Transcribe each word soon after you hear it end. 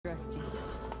interesting.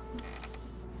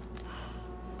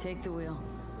 Take the wheel.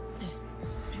 Just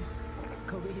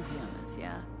go easy on us,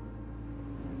 yeah?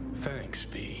 Thanks,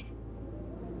 V.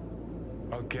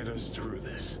 I'll get us through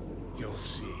this. You'll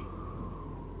see.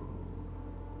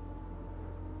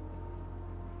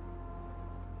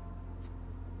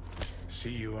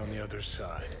 See you on the other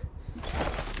side.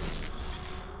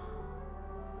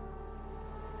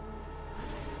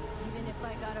 Even if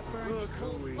I gotta burn this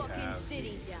whole fucking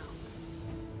city down.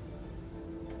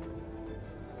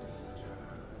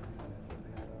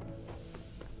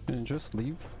 And just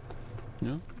leave?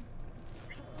 No?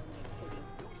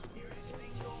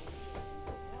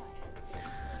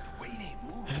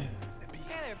 Hey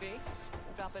there, B.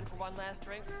 Drop in for one last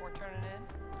drink before turning in?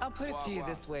 I'll put it to you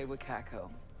this way, Wakako.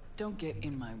 Don't get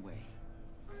in my way.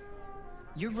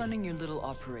 You're running your little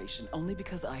operation only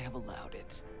because I have allowed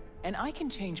it. And I can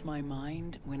change my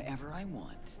mind whenever I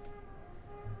want.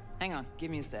 Hang on, give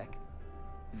me a sec.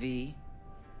 V.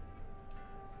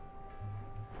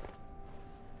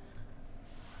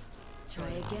 Try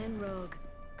again, Rogue.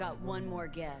 Got one more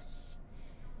guess.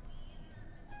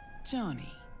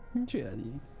 Johnny.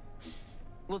 Johnny.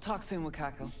 We'll talk soon,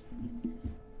 Wakako.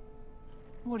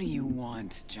 What do you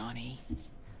want, Johnny?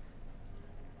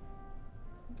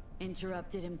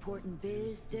 Interrupted important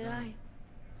biz, did I?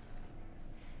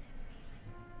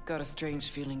 Got a strange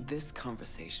feeling this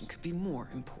conversation could be more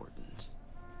important.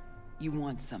 You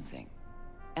want something,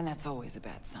 and that's always a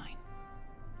bad sign.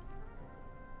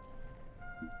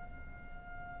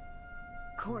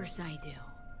 Course I do.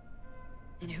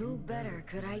 And who better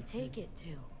could I take it to?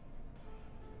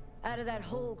 Out of that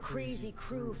whole crazy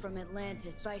crew from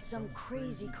Atlantis, by some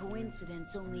crazy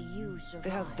coincidence, only you survived. The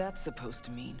hell's that supposed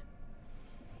to mean?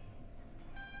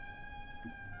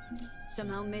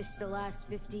 Somehow missed the last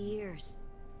 50 years.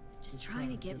 Just trying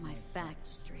to get my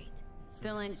facts straight.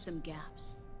 Fill in some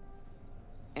gaps.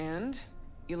 And?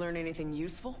 You learn anything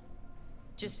useful?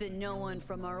 Just that no one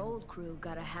from our old crew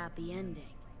got a happy ending.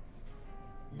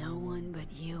 No one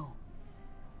but you.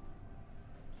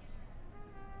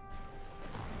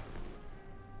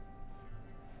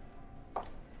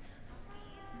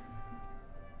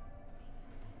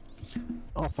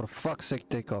 Oh, for fuck's sake,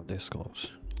 take off these clothes.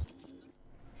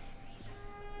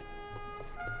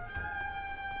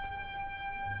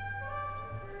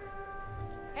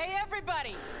 Hey,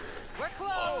 everybody! We're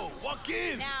closed! Oh, walk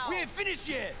in! Now. We ain't finished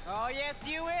yet! Oh, yes,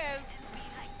 you is.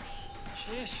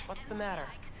 Sheesh, what's the matter?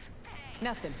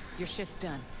 Nothing. Your shift's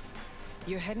done.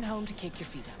 You're heading home to kick your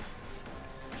feet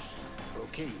up.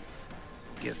 Okay.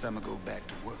 Guess I'ma go back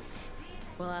to work.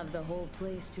 We'll have the whole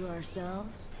place to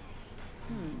ourselves?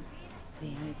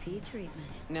 VIP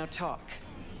treatment. Now talk.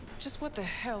 Just what the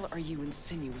hell are you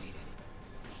insinuating?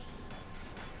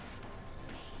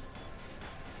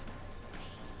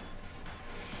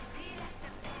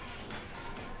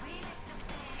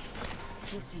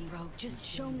 Listen, Rogue, just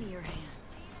show me your hand.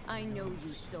 I know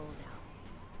you sold out.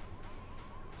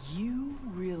 You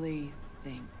really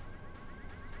think...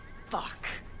 Fuck.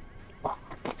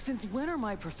 Since when are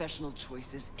my professional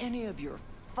choices any of your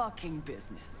fucking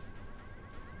business?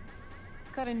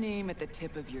 Got a name at the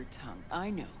tip of your tongue,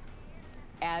 I know.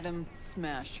 Adam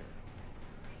Smasher.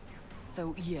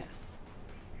 So yes,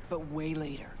 but way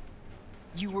later.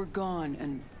 You were gone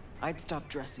and I'd stopped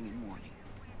dressing in mourning.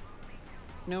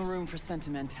 No room for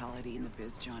sentimentality in the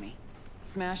biz, Johnny.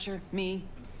 Smasher, me,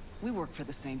 we work for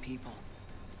the same people.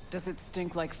 Does it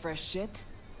stink like fresh shit?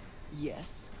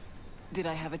 Yes. Did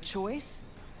I have a choice?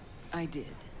 I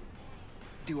did.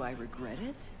 Do I regret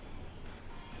it?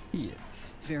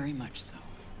 Yes. Very much so.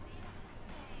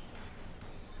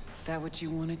 That what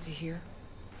you wanted to hear?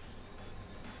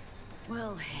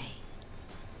 Well, hey.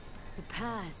 The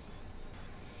past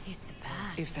is the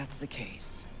past. If that's the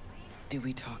case, do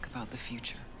we talk about the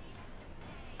future?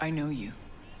 I know you.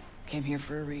 Came here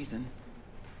for a reason.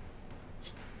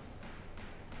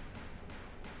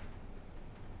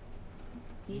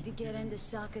 Need to get into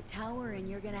Arasaka Tower and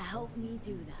you're gonna help me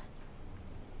do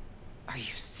that. Are you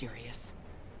serious?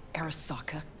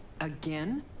 Arasaka?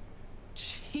 Again?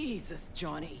 Jesus,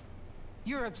 Johnny.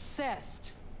 You're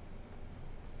obsessed.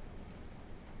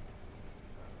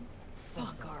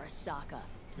 Fuck Arasaka.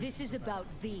 This is about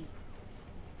V.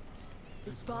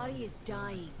 This body is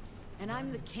dying, and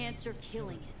I'm the cancer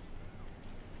killing it.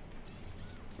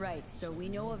 Right, so we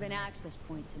know of an access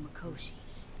point to Mikoshi.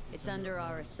 It's under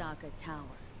Arasaka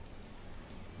Tower.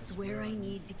 It's where I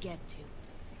need to get to.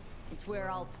 It's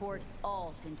where I'll port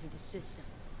Alt into the system.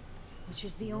 Which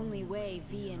is the only way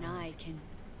V and I can...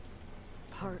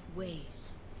 part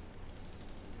ways.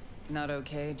 Not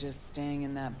okay just staying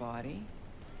in that body?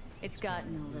 It's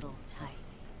gotten a little tight.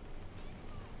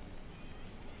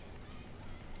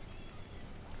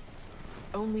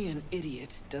 Only an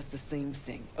idiot does the same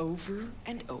thing over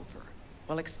and over,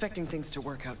 while expecting things to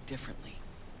work out differently.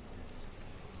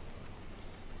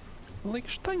 Like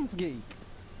Steins Gate.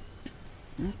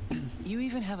 You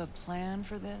even have a plan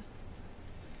for this?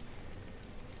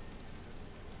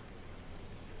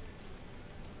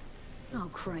 Oh,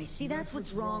 Christ. See, that's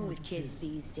what's wrong with kids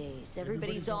these days.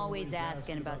 Everybody's always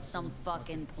asking about some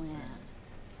fucking plan.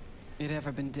 It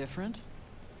ever been different?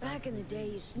 Back in the day,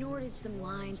 you snorted some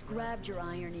lines, grabbed your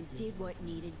iron, and did what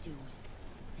needed doing.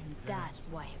 And that's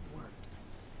why it worked.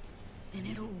 And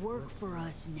it'll work for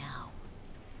us now.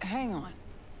 Hang on.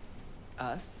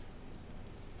 Us?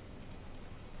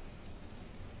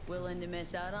 Willing to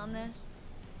miss out on this?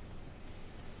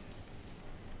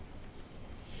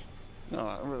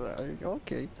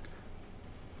 Okay.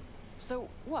 So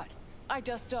what? I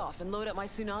dust off and load up my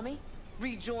tsunami?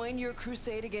 Rejoin your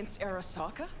crusade against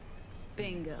Arasaka?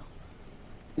 Bingo.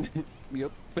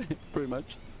 Yep, pretty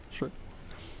much. Sure.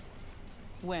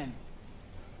 When?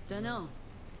 Dunno.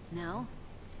 Now?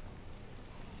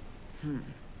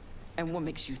 And what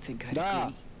makes you think I'd Ah.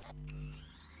 agree?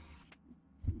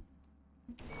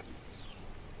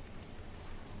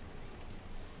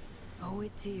 Owe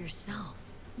it to yourself.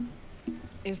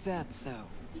 Is that so?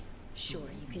 Sure,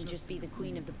 you can just be the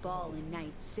queen of the ball in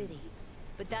Night City.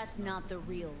 But that's not the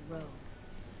real rogue.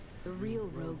 The real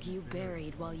rogue you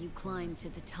buried while you climbed to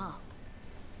the top.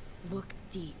 Look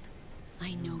deep.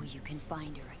 I know you can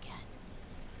find her again.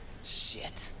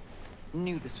 Shit.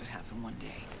 Knew this would happen one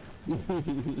day.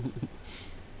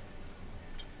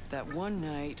 That one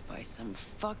night, by some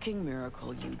fucking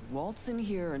miracle, you'd waltz in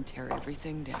here and tear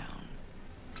everything down.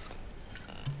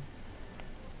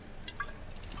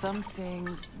 Some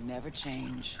things never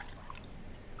change.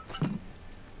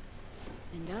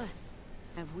 And us?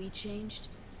 Have we changed?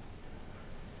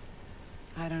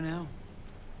 I don't know.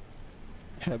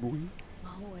 Have we?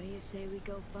 Well, what do you say we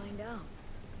go find out?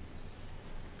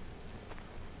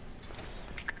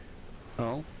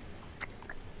 Oh.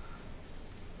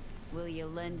 Will you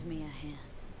lend me a hand?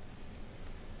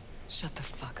 Shut the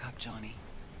fuck up, Johnny.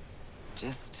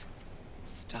 Just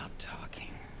stop talking.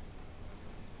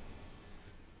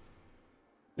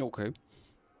 Okay.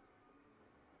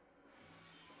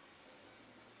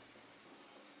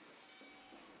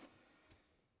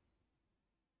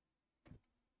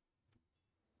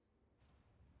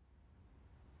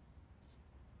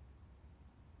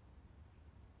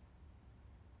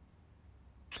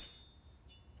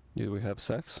 Did we have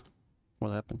sex?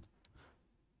 What happened?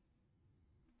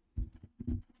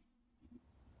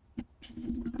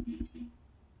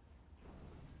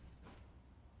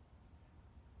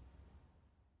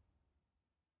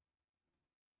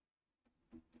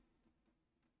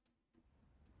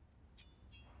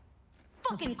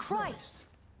 Fucking Christ!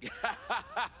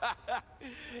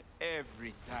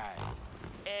 Every time.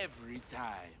 Every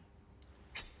time.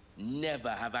 Never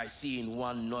have I seen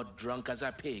one not drunk as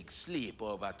a pig sleep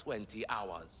over 20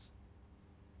 hours.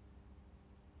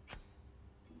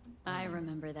 I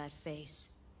remember that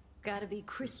face. Gotta be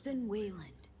Crispin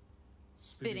Wayland.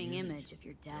 Spitting image of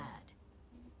your dad.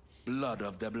 Blood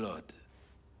of the blood.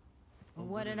 Well,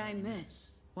 what did I miss?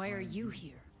 Why are you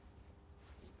here?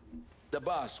 The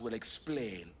boss will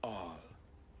explain all.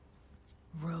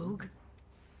 Rogue?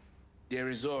 There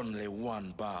is only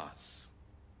one boss.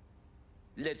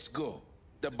 Let's go.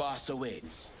 The boss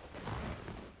awaits.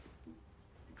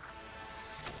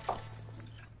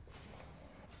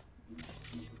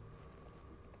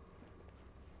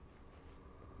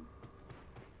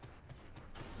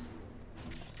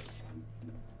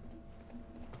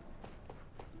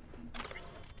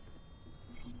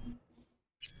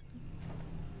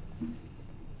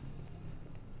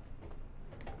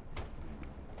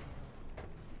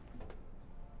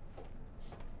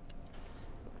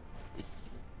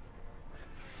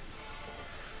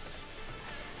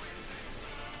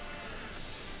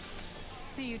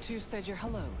 See, you two said your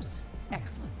hellos.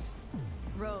 Excellent.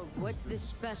 Rogue, what's this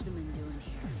specimen doing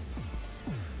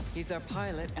here? He's our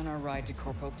pilot and our ride to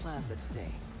Corpo Plaza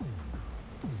today.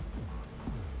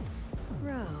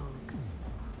 Rogue.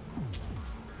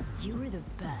 You were the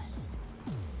best.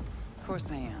 Of course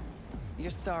I am.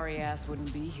 Your sorry ass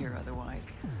wouldn't be here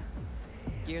otherwise.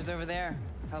 Gears over there.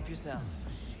 Help yourself.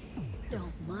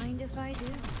 Don't mind if I do.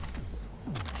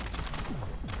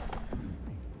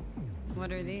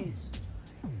 What are these?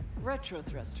 Retro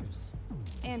thrusters.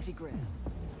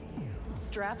 Anti-gravs.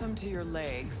 Strap them to your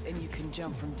legs and you can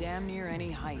jump from damn near any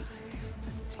height.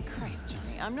 Christ,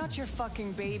 Johnny, I'm not your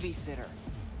fucking babysitter.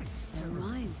 Never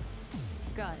mind.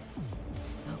 Got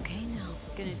it. Okay now.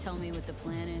 Gonna tell me what the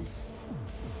plan is?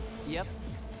 Yep.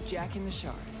 Jacking the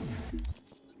shard.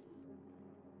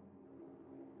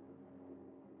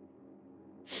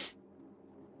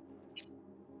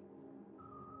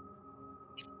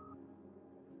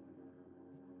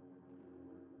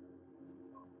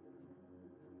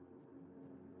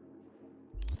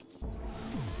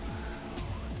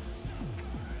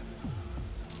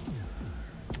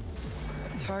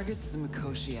 Target's the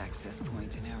Mikoshi access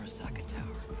point in Arasaka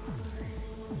Tower.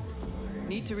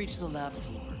 Need to reach the lab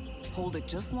floor. Hold it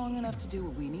just long enough to do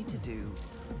what we need to do,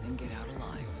 then get out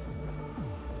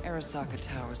alive. Arasaka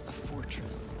Tower's a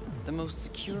fortress, the most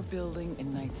secure building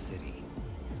in Night City.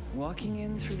 Walking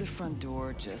in through the front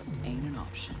door just ain't an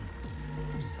option.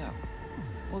 So,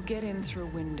 we'll get in through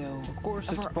a window. Of course,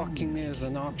 of it's our own fucking making. is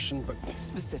an option, but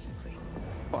Specifically,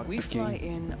 fuck we the fly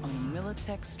game. in on a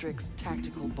Militech Strix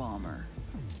tactical bomber.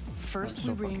 First, I'm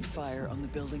so we rain fucking fire on the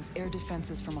building's air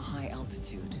defenses from a high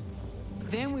altitude.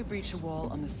 Then we breach a wall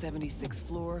on the 76th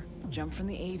floor, jump from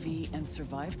the AV, and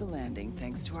survive the landing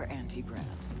thanks to our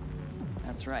anti-gravs.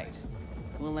 That's right.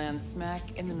 We'll land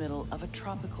smack in the middle of a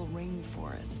tropical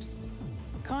rainforest.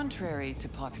 Contrary to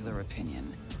popular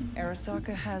opinion,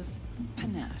 Arasaka has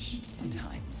panache at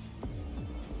times.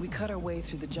 We cut our way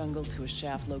through the jungle to a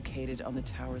shaft located on the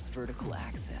tower's vertical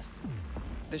axis.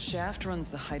 The shaft runs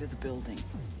the height of the building.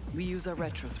 We use our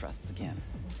retro thrusts again.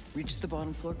 Reach the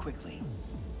bottom floor quickly.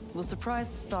 We'll surprise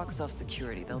the stocks off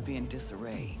security. They'll be in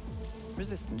disarray.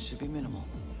 Resistance should be minimal.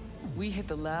 We hit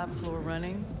the lab floor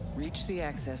running, reach the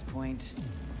access point.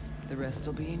 The rest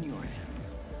will be in your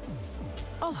hands.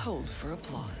 I'll hold for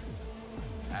applause.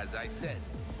 As I said,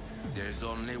 there's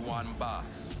only one boss,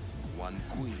 one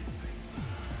queen.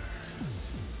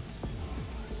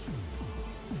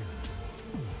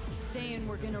 Saying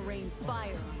we're gonna rain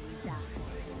fire on these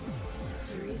assholes.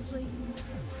 Seriously?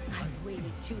 I've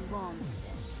waited too long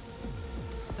for this.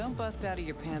 Don't bust out of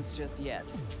your pants just yet.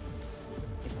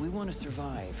 If we want to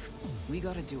survive, we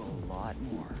gotta do a lot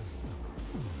more.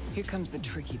 Here comes the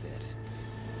tricky bit.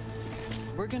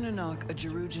 We're gonna knock a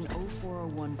Jerugian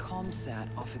 0401 comsat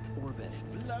off its orbit.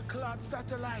 Blood clot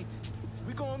satellite.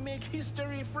 We gonna make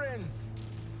history, friends.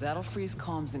 That'll freeze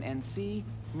comms in NC,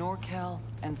 NorCal,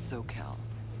 and SoCal.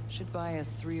 Should buy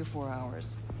us 3 or 4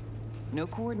 hours. No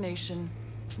coordination,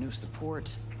 no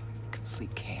support,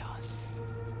 complete chaos.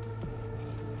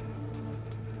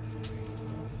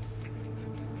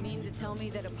 Mean to tell me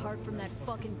that apart from that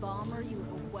fucking bomber, you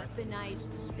have a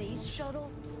weaponized space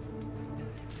shuttle?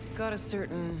 Got a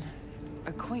certain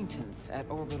acquaintance at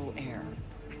Orbital Air.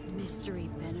 Mystery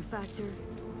benefactor?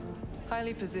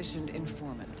 Highly positioned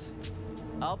informant.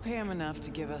 I'll pay him enough to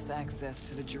give us access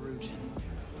to the Jerugian.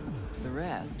 The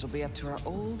rest will be up to our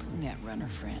old Netrunner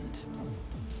friend.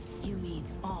 You mean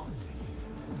all?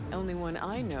 Only one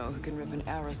I know who can rip an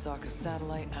Arasaka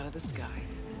satellite out of the sky.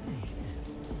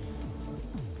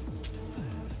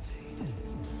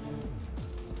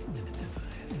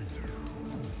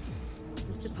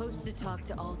 I'm supposed to talk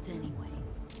to Alt anyway.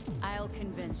 I'll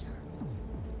convince her.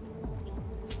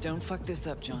 Don't fuck this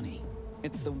up, Johnny.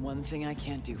 It's the one thing I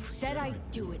can't do for you. Said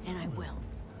I'd do it, and I will.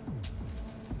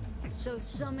 So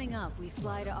summing up, we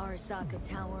fly to Arasaka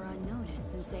Tower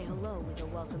unnoticed and say hello with a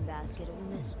welcome basket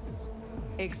of missiles.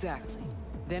 Exactly.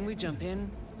 Then we jump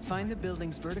in, find the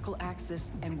building's vertical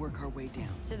axis, and work our way down.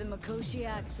 To the Mikoshi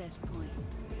access point.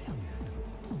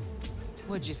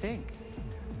 What'd you think?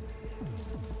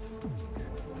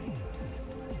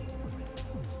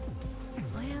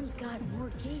 Plan's got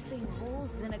more gaping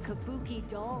holes than a kabuki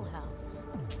dollhouse.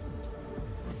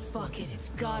 But fuck it, it's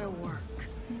gotta work.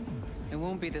 It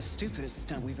won't be the stupidest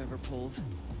stunt we've ever pulled.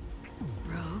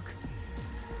 Rogue,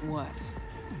 What?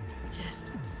 just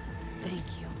thank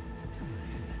you.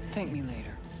 Thank me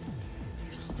later.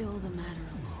 You're still the matter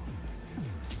of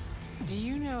Alt. Do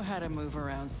you know how to move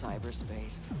around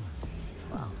cyberspace?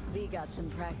 Well, V got some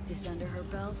practice under her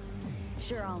belt.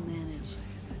 Sure, I'll manage.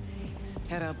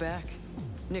 Head out back.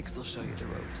 Nix will show you the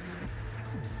ropes.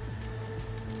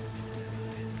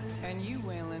 And you,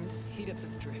 Wayland, heat up the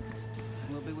Strix.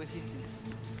 We'll be with you soon.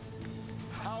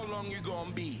 How long you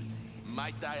gonna be?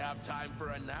 Might I have time for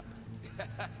a nap?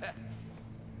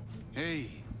 Hey,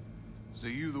 so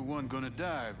you the one gonna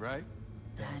dive, right?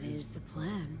 That is the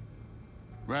plan.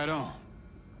 Right on.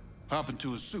 Hop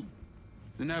into a suit,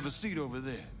 then have a seat over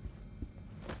there.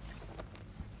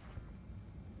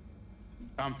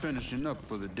 I'm finishing up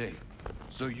for the day,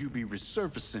 so you be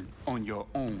resurfacing on your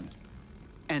own.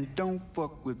 And don't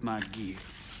fuck with my gear.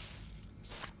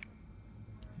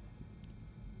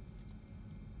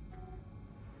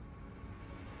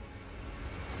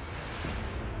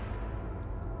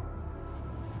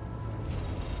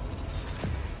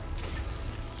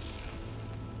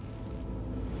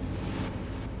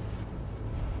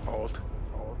 Alt?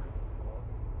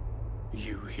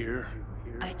 You here?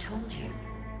 I told you.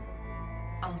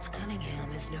 Alt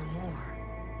Cunningham is no more.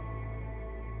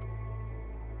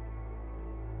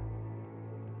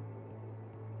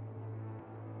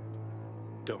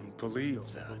 Don't believe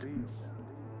that.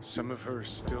 Some of her's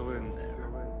still in there.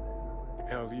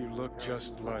 Hell, you look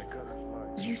just like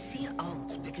her. You see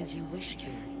Alt because you wish to.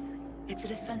 It's a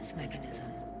defense mechanism.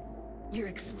 Your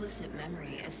explicit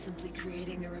memory is simply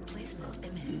creating a replacement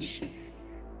image.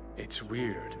 It's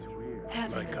weird.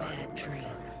 Having Like a bad dream.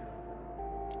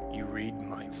 You read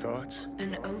my thoughts?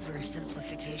 An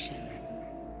oversimplification.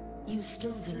 You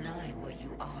still deny what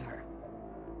you are.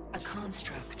 A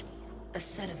construct. A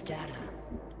set of data.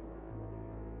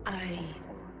 I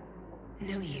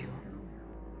know you.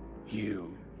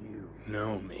 You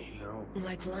know me.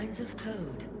 Like lines of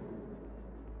code.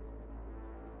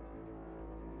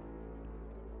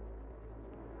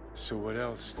 So what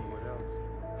else do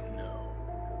you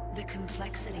know? The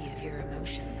complexity of your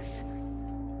emotions.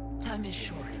 Time is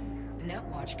short.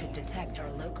 Netwatch could detect our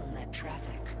local net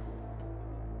traffic.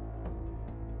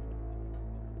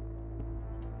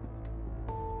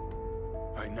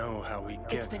 I know how we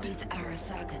It's get beneath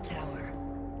Arasaka Tower.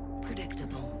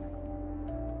 Predictable.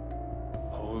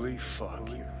 Holy fuck,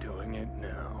 you're doing it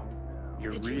now.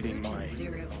 You're The reading my...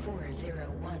 Generation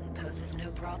 0401 poses no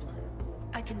problem.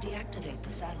 I can deactivate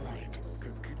the satellite.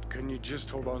 Can you just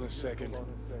hold on a second?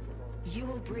 You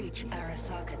will breach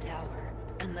Arasaka Tower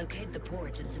and locate the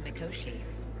port into Mikoshi.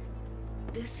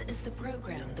 This is the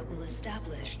program that will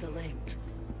establish the link.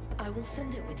 I will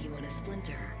send it with you on a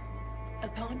splinter.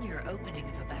 Upon your opening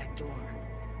of a back door,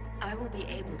 I will be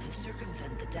able to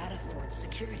circumvent the data fort's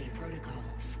security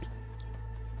protocols.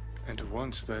 And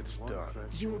once that's done...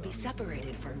 You will be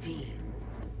separated from V,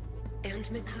 and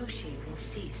Mikoshi will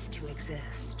cease to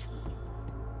exist.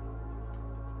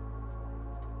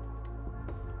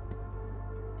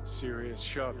 Serious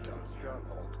shop talk,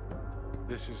 Alt.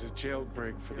 This is a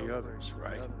jailbreak for the others,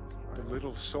 right? The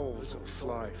little souls will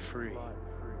fly free.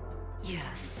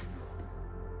 Yes.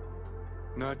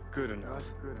 Not good enough.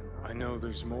 I know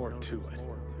there's more to it.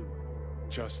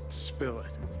 Just spill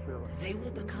it. They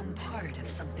will become part of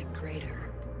something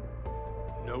greater.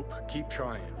 Nope, keep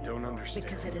trying. Don't understand.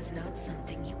 Because it is not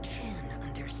something you can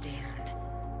understand.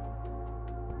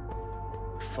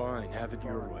 Fine, have it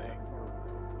your way.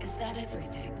 Is that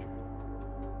everything?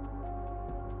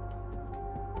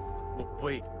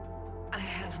 Wait. I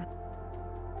have...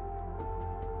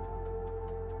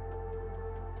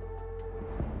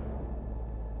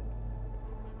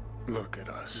 Look at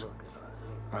us.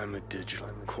 I'm a digital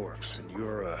corpse, and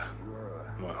you're a...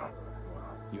 well,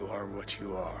 you are what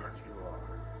you are.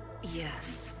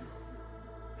 Yes.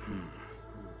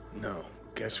 No,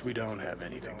 guess we don't have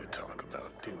anything to talk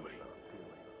about, do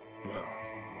we? Well,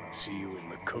 see you in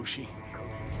Mikoshi?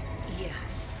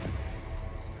 Yes.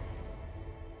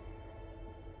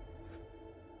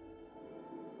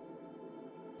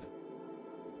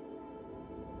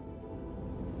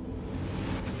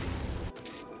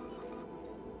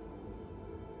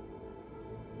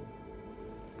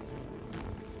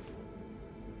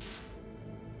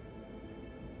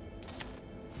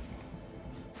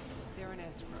 They're in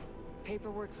escrow.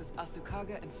 Paperwork's with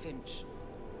Asukaga and Finch.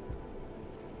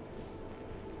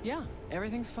 Yeah,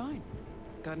 everything's fine.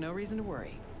 Got no reason to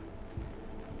worry.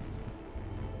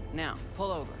 Now,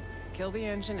 pull over. Kill the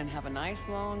engine and have a nice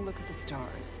long look at the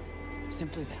stars.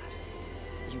 Simply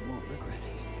that. You won't regret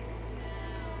it.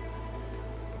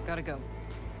 Gotta go.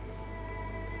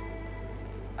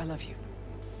 I love you.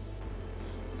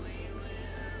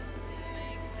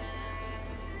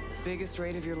 Biggest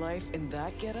raid of your life in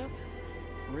that getup?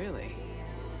 Really?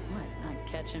 What, not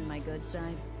catching my good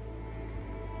side?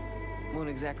 Won't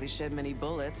exactly shed many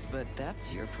bullets, but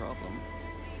that's your problem.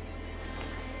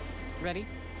 Ready?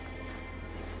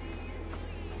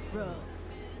 Bro,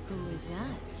 who is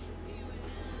that?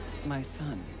 My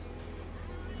son.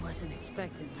 Wasn't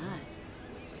expecting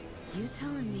that. You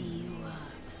telling me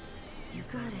you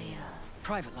got a,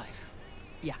 Private life.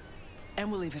 Yeah.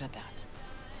 And we'll leave it at that.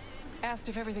 Asked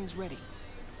if everything's ready.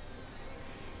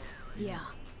 Yeah,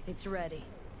 it's ready.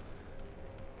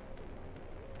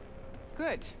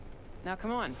 Good. Now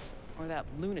come on, or that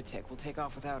lunatic will take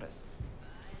off without us.